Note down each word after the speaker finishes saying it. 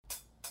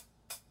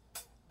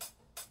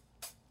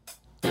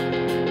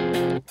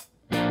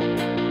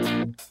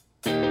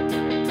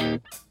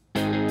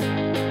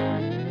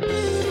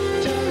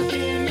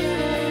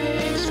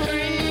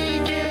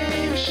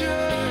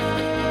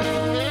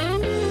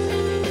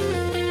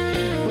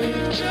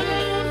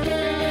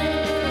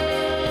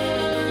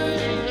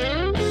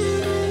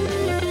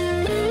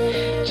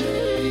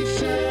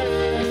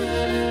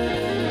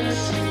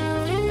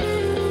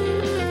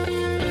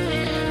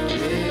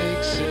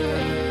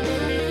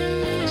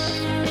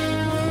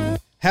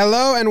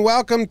Hello and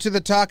welcome to the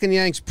Talkin'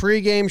 Yanks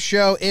pregame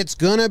show. It's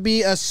going to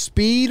be a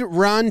speed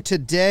run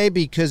today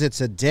because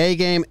it's a day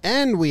game,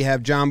 and we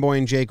have John Boy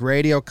and Jake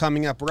Radio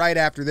coming up right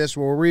after this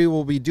where we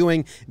will be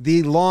doing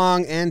the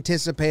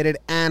long-anticipated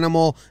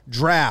animal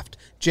draft.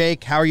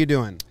 Jake, how are you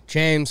doing?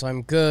 James,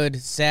 I'm good.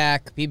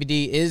 Zach,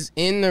 BBD is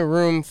in the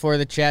room for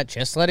the chat.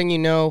 Just letting you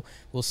know,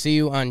 we'll see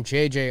you on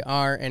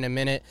JJR in a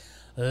minute.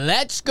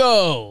 Let's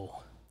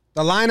go!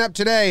 The lineup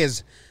today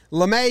is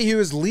LeMahieu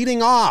is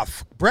leading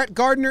off. Brett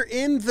Gardner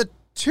in the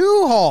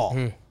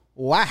 2-hole.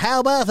 Wow,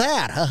 how about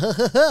that?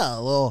 A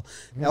little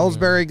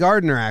Ellsbury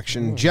Gardner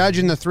action. Judge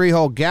in the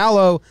 3-hole.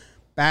 Gallo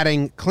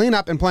batting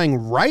cleanup and playing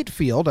right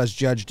field as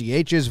Judge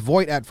DHs.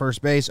 Voit at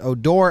first base.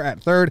 Odor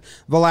at third.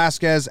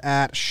 Velasquez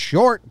at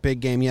short. Big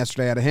game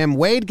yesterday out of him.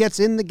 Wade gets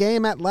in the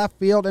game at left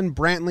field, and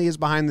Brantley is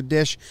behind the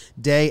dish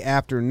day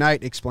after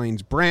night,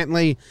 explains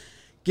Brantley.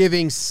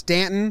 Giving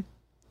Stanton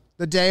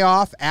the day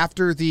off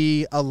after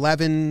the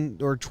 11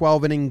 or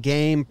 12 inning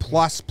game,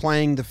 plus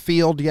playing the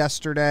field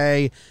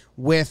yesterday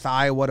with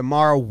Iowa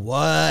tomorrow.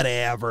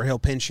 Whatever. He'll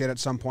pinch hit at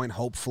some point,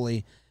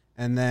 hopefully.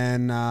 And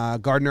then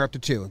Gardner up to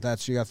 2.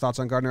 You got thoughts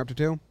on Gardner up to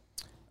 2?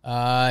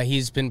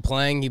 He's been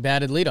playing. He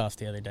batted leadoff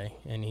the other day,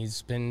 and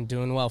he's been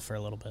doing well for a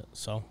little bit.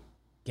 So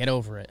get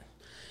over it.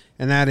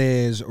 And that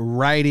is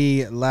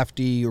righty,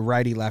 lefty,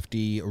 righty,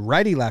 lefty,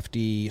 righty,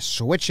 lefty,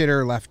 switch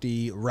hitter,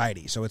 lefty,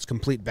 righty. So it's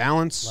complete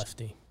balance.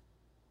 Lefty.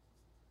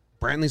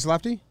 Brantley's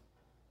lefty?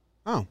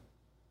 Oh.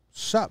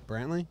 Sup,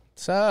 Brantley?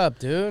 Sup,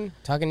 dude?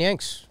 Talking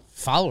Yanks.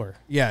 Follower.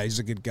 Yeah, he's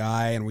a good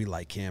guy, and we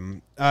like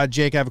him.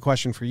 Jake, I have a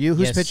question for you.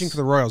 Who's pitching for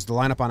the Royals? The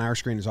lineup on our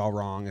screen is all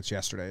wrong. It's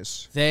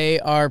yesterday's. They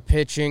are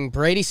pitching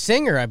Brady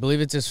Singer. I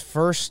believe it's his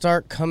first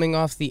start coming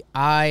off the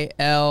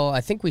IL.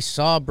 I think we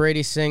saw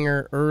Brady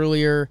Singer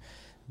earlier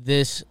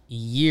this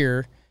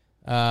year.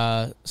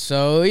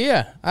 So,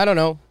 yeah, I don't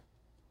know.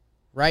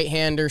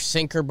 Right-hander,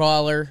 sinker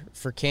baller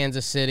for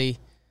Kansas City.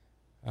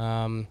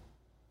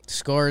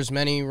 Score as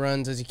many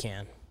runs as he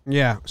can.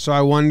 Yeah, so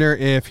I wonder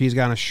if he's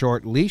got a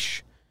short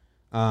leash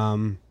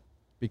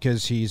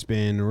because he's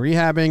been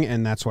rehabbing,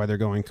 and that's why they're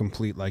going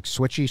complete, like,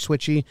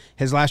 switchy.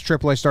 His last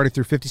AAA started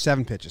through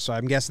 57 pitches, so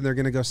I'm guessing they're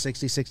going to go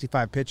 60,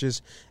 65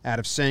 pitches out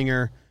of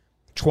Singer.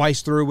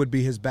 Twice through would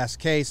be his best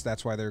case.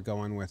 That's why they're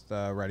going with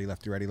righty,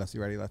 lefty, righty, lefty,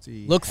 righty,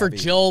 lefty. Look for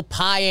Joel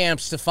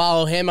Piamps to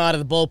follow him out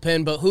of the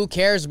bullpen, but who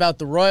cares about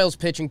the Royals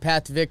pitching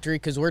path to victory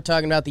because we're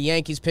talking about the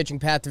Yankees pitching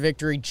path to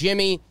victory.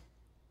 Jimmy,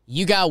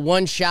 you got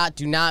one shot.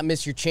 Do not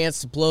miss your chance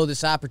to blow.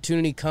 This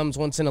opportunity comes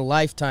once in a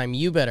lifetime.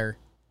 You better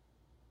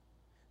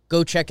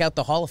go check out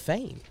the Hall of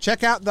Fame.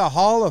 Check out the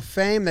Hall of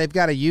Fame. They've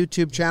got a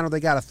YouTube channel. They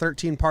got a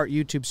 13-part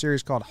YouTube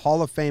series called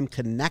Hall of Fame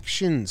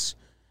Connections.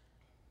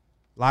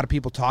 A lot of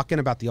people talking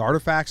about the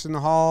artifacts in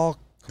the hall.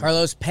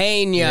 Carlos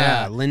Pena.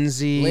 Yeah,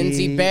 Lindsay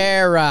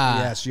Berra.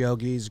 Yes,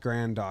 Yogi's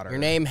granddaughter. Your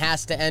name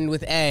has to end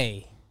with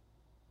A.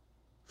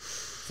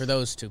 For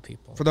those two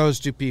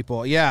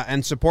people. Yeah,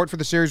 and support for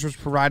the series was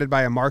provided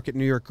by a Market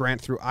New York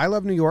grant through I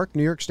Love New York,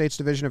 New York State's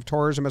Division of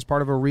Tourism, as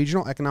part of a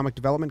Regional Economic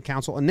Development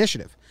Council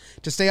initiative.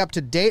 To stay up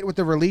to date with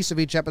the release of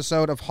each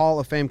episode of Hall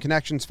of Fame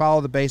Connections,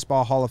 follow the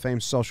Baseball Hall of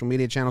Fame's social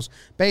media channels,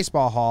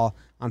 Baseball Hall,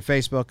 on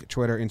Facebook,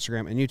 Twitter,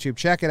 Instagram, and YouTube.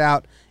 Check it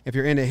out if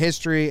you're into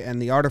history and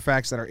the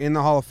artifacts that are in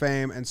the Hall of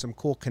Fame and some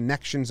cool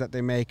connections that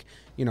they make,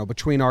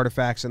 between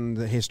artifacts and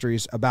the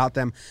histories about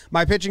them.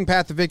 My pitching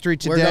path to victory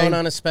today. We're going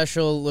on a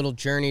special little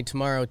journey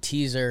tomorrow,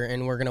 teaser,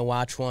 and we're going to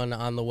watch one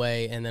on the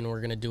way, and then we're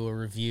going to do a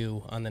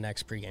review on the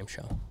next pregame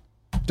show.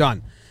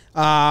 Done.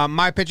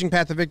 My pitching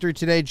path to victory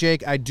today,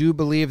 Jake, I do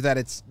believe that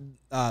it's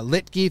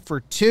Litke for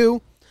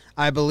 2.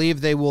 I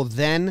believe they will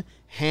then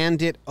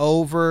hand it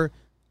over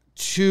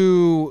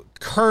to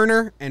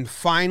Kerner and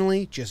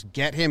finally just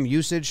get him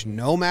usage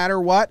no matter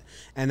what.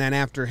 And then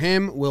after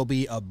him will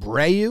be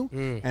Abreu.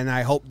 And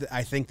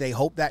I think they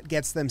hope that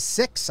gets them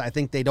 6. I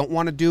think they don't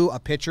want to do a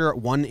pitcher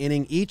 1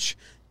 inning each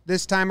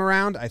this time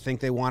around. I think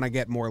they want to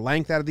get more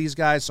length out of these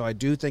guys. So I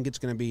do think it's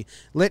going to be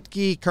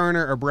Litke,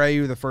 Kerner,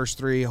 Abreu, the first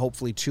 3,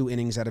 hopefully 2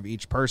 innings out of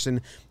each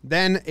person.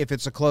 Then if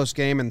it's a close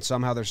game and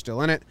somehow they're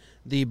still in it,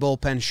 the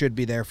bullpen should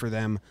be there for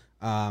them.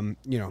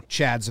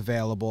 Chad's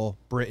available,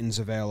 Britton's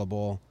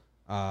available.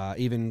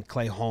 Even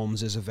Clay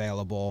Holmes is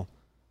available.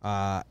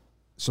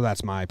 So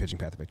that's my pitching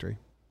path to victory.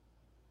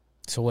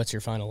 So what's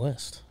your final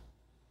list?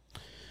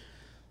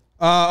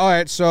 All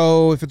right,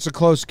 so if it's a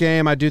close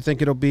game, I do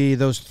think it'll be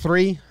those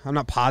 3. I'm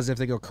not positive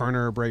they go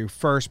Kerner or Abreu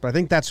first, but I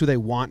think that's who they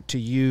want to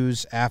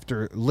use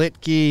after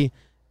Litke.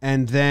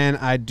 And then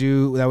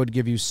that would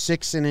give you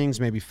 6 innings,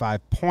 maybe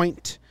 5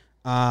 point.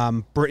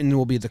 Britton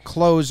will be the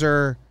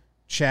closer.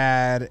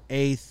 Chad,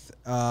 8th.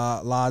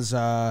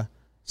 Laza,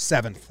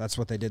 7th. That's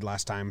what they did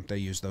last time. They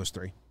used those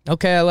 3.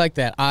 Okay, I like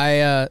that.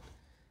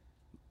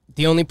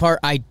 The only part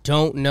I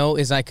don't know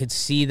is I could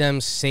see them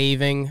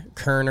saving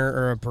Kerner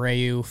or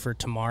Abreu for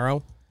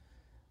tomorrow,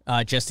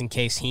 just in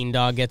case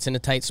Heendog gets in a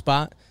tight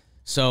spot.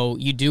 So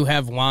you do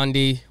have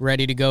Wandy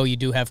ready to go. You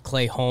do have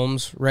Clay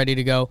Holmes ready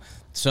to go.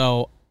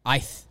 So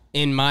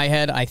In my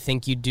head, I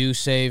think you do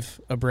save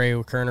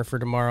Abreu Kerner for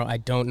tomorrow. I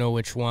don't know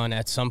which one.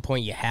 At some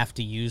point, you have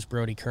to use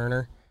Brody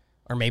Kerner,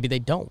 or maybe they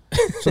don't.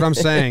 That's what I'm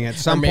saying. At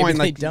some point,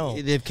 like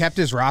don't. They've kept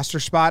his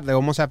roster spot. They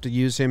almost have to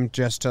use him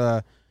just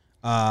to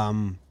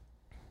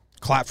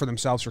clap for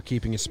themselves for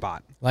keeping his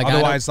spot. Like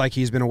otherwise, like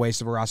he's been a waste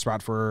of a roster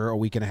spot for a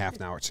week and a half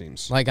now. It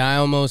seems. Like I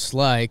almost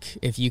like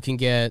if you can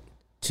get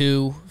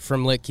 2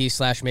 from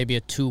Litke / maybe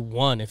a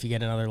 2-1 if you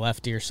get another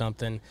lefty or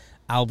something.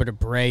 Albert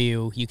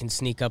Abreu, you can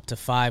sneak up to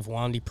 5.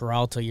 Wandy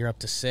Peralta, you're up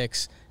to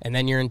 6, and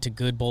then you're into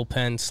good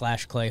bullpen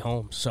 / Clay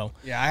Holmes. So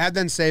yeah, I had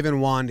them saving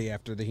Wandy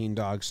after the Heen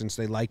Dog since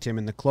they liked him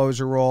in the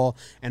closer role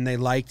and they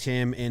liked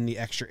him in the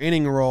extra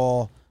inning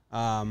role.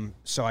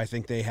 So I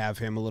think they have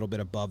him a little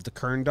bit above the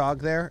Kern Dog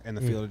there in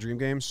the Field of Dream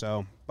game.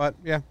 So, but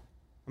yeah,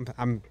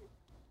 I'm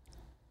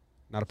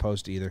not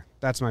opposed to either.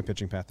 That's my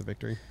pitching path to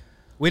victory.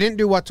 We didn't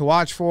do what to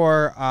watch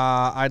for.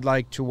 I'd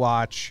like to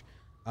watch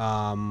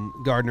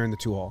Gardner in the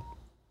 2-hole.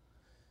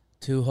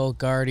 2-hole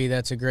Gardy,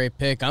 that's a great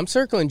pick. I'm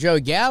circling Joey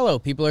Gallo.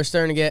 People are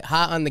starting to get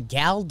hot on the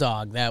Gal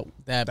Dog. That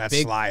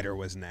big slider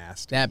was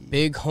nasty. That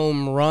big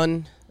home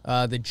run,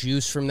 the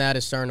juice from that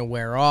is starting to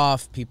wear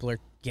off. People are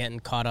getting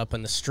caught up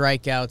on the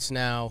strikeouts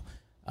now.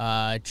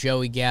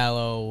 Joey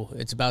Gallo,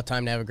 it's about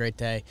time to have a great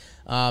day.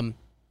 And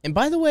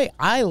by the way,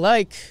 I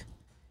like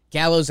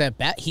Gallo's at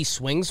bat. He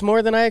swings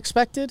more than I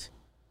expected.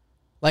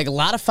 Like a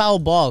lot of foul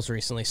balls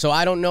recently. So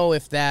I don't know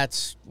if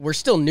we're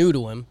still new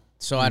to him.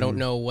 So I don't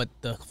know what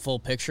the full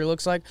picture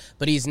looks like,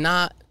 but he's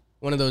not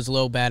one of those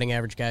low batting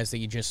average guys that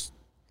you just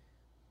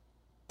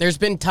 – there's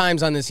been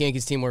times on this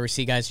Yankees team where we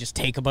see guys just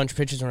take a bunch of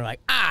pitches and we're like,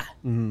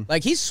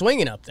 like he's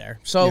swinging up there.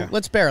 So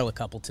let's barrel a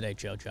couple today,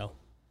 JoJo.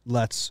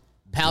 Let's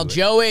Pal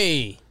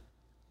Joey.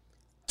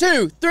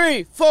 2,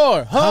 3,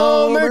 4,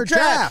 Homer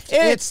Draft.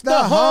 It's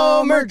the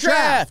Homer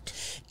Draft.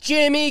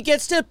 Jimmy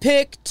gets to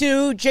pick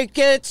 2, Jake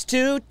gets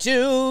to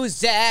 2,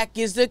 Zach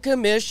is the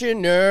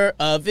commissioner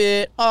of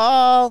it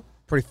all.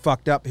 Pretty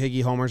fucked up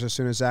Higgy homers as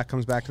soon as Zach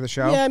comes back to the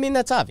show. Yeah, I mean,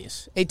 that's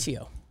obvious.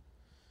 ATO.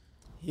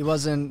 He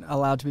wasn't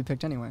allowed to be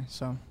picked anyway,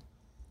 so.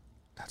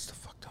 That's the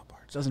fucked up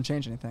part. Doesn't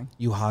change anything.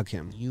 You hog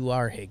him. You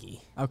are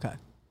Higgy. Okay.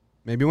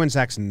 Maybe when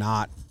Zach's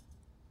not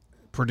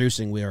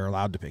producing, we are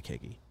allowed to pick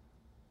Higgy.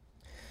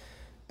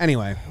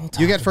 Anyway,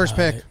 you get first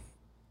pick.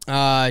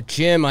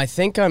 Jim, I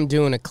think I'm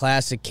doing a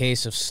classic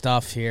case of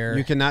stuff here.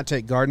 You cannot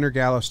take Gardner,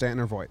 Gallo, Stanton,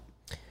 or Voit.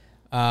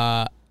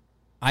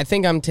 I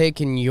think I'm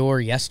taking your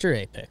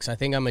yesterday picks. I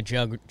think I'm a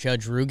Judge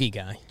Rugi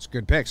guy. It's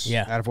good picks.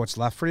 Yeah. Out of what's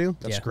left for you,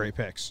 that's great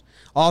picks.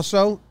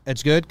 Also,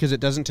 it's good because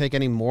it doesn't take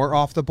any more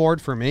off the board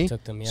for me.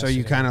 Took them so yesterday.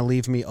 you kind of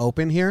leave me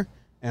open here,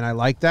 and I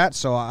like that.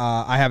 So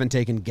I haven't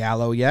taken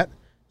Gallo yet,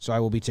 so I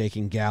will be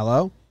taking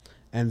Gallo.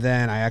 And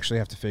then I actually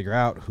have to figure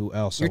out who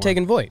else. You're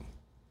taking Voit.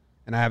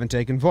 And I haven't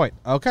taken Voit.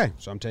 Okay,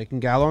 so I'm taking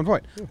Gallo and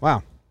Voit.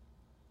 Wow.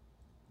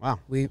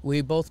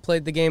 We both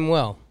played the game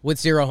well with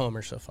 0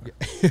 homers so far.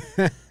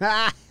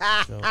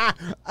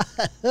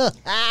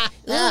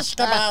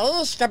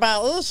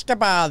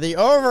 The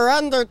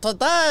over-under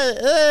today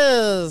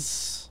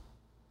is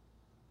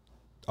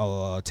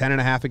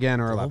 10.5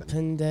 again or 11?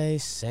 Open Day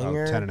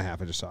Singer.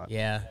 10.5, I just saw it.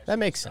 Yeah, that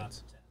makes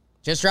sense.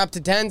 Just dropped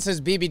to 10, says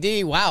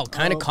BBD. Wow,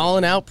 kind of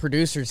calling out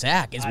producer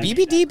Zach. Has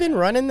BBD been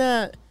running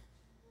that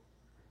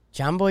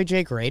John Boy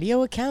Jake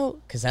radio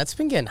account? Because that's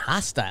been getting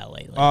hostile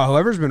lately.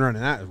 Whoever's been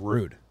running that is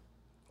rude.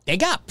 They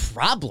got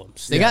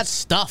problems. They got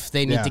stuff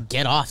they need to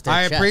get off their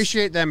chest. I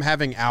appreciate them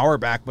having our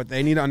back, but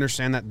they need to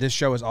understand that this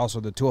show is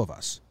also the two of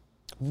us.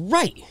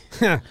 Right.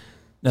 No,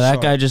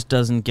 that guy just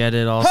doesn't get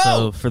it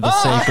also for the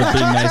sake of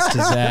being nice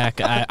to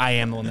Zach. I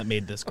am the one that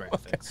made this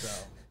graphic. So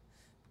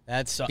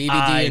that's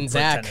BBD and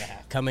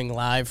Zach coming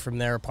live from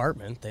their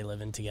apartment. They live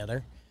in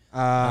together.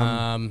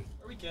 Are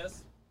we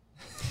kiss?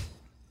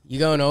 You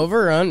going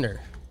over or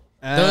under?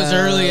 Those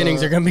early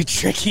innings are going to be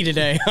tricky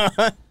today,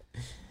 huh?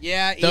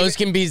 Yeah. Those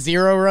can be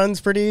 0 runs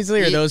pretty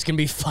easily, or those can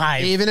be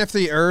 5. Even if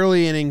the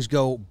early innings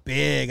go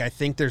big, I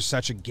think there's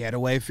such a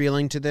getaway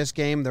feeling to this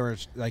game.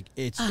 There's like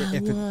if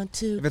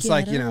it's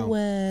like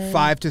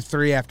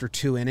 5-3 after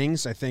 2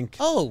 innings, I think.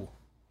 Oh,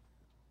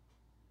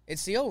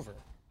 it's the over.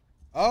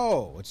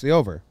 Oh, it's the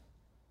over.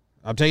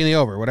 I'm taking the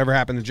over. Whatever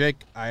happened to Jake,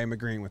 I am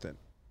agreeing with it.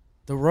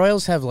 The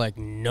Royals have like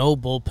no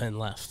bullpen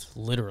left,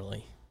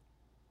 literally.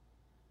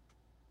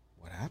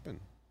 What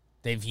happened?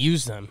 They've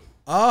used them.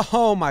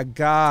 Oh my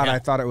God! Yeah. I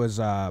thought it was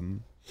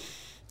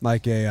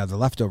like the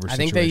leftover situation. I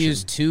think they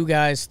used 2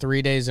 guys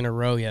 3 days in a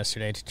row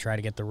yesterday to try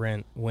to get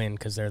the win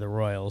because they're the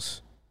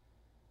Royals.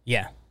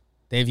 Yeah,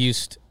 they've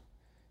used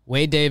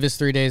Wade Davis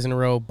 3 days in a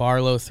row,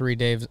 Barlow 3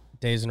 days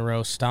in a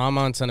row,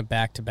 Stalmont's on a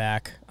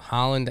back-to-back.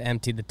 Holland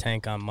emptied the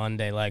tank on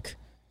Monday. Like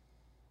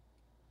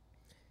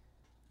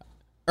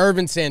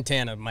Irvin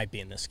Santana might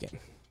be in this game.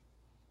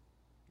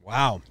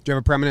 Wow! Do you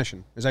have a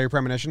premonition? Is that your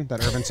premonition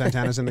that Irvin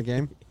Santana's in the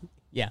game?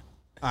 Yeah.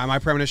 My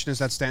premonition is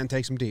that Stanton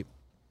takes him deep.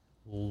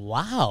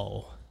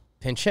 Wow.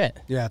 Pinch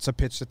hit. Yeah, it's a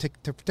pitch to tick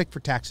for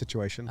tack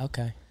situation.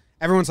 Okay.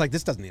 Everyone's like,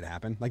 this doesn't need to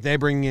happen. Like, they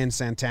bring in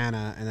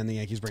Santana, and then the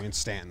Yankees bring in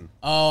Stanton.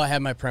 Oh, I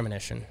had my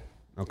premonition.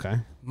 Okay.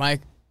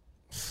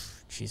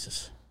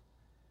 Jesus.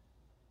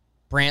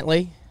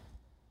 Brantley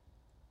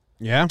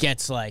Yeah.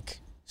 gets like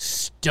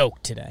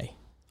stoked today.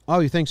 Oh,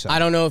 you think so? I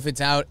don't know if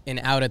it's out and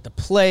out at the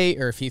plate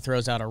or if he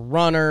throws out a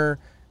runner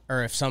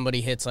or if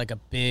somebody hits like a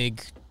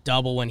big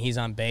double when he's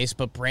on base,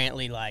 but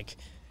Brantley like,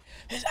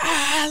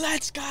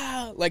 let's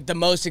go. Like the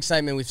most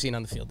excitement we've seen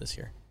on the field this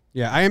year.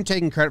 Yeah, I am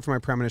taking credit for my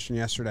premonition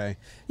yesterday.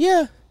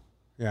 Yeah.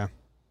 Yeah.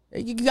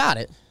 You got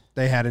it.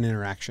 They had an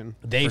interaction.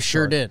 They for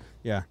sure did.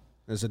 Yeah.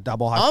 There's a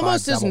double high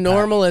Almost five, as double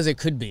normal as it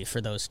could be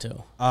for those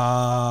two.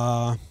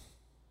 pat.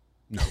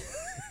 No.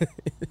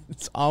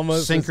 It's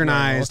almost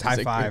Synchronized as high normal as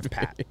it five could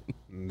pat. be.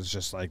 It's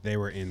just like they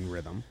were in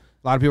rhythm.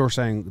 A lot of people were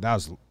saying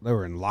they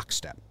were in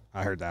lockstep.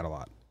 I heard that a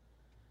lot.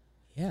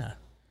 Yeah.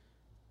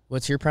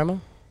 What's your premo?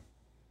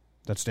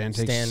 That Stan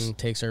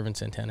takes Irvin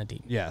Santana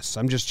deep. Yes,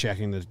 I'm just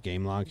checking the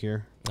game log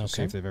here to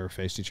see Okay. if they've ever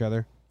faced each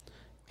other.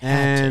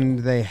 Had And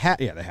they had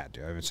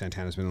to. Irvin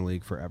Santana's been in the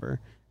league forever.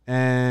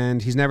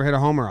 And he's never hit a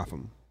homer off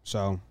him.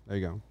 So there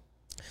you go.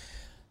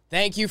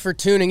 Thank you for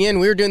tuning in.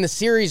 We're doing the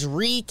series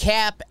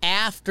recap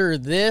after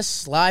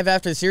this, live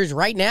after the series.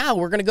 Right now,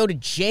 we're going to go to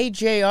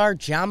JJR,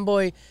 John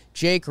Boy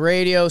Jake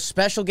Radio.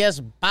 Special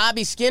guest,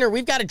 Bobby Skinner.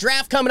 We've got a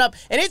draft coming up,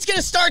 and it's going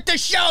to start the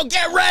show.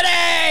 Get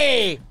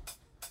ready!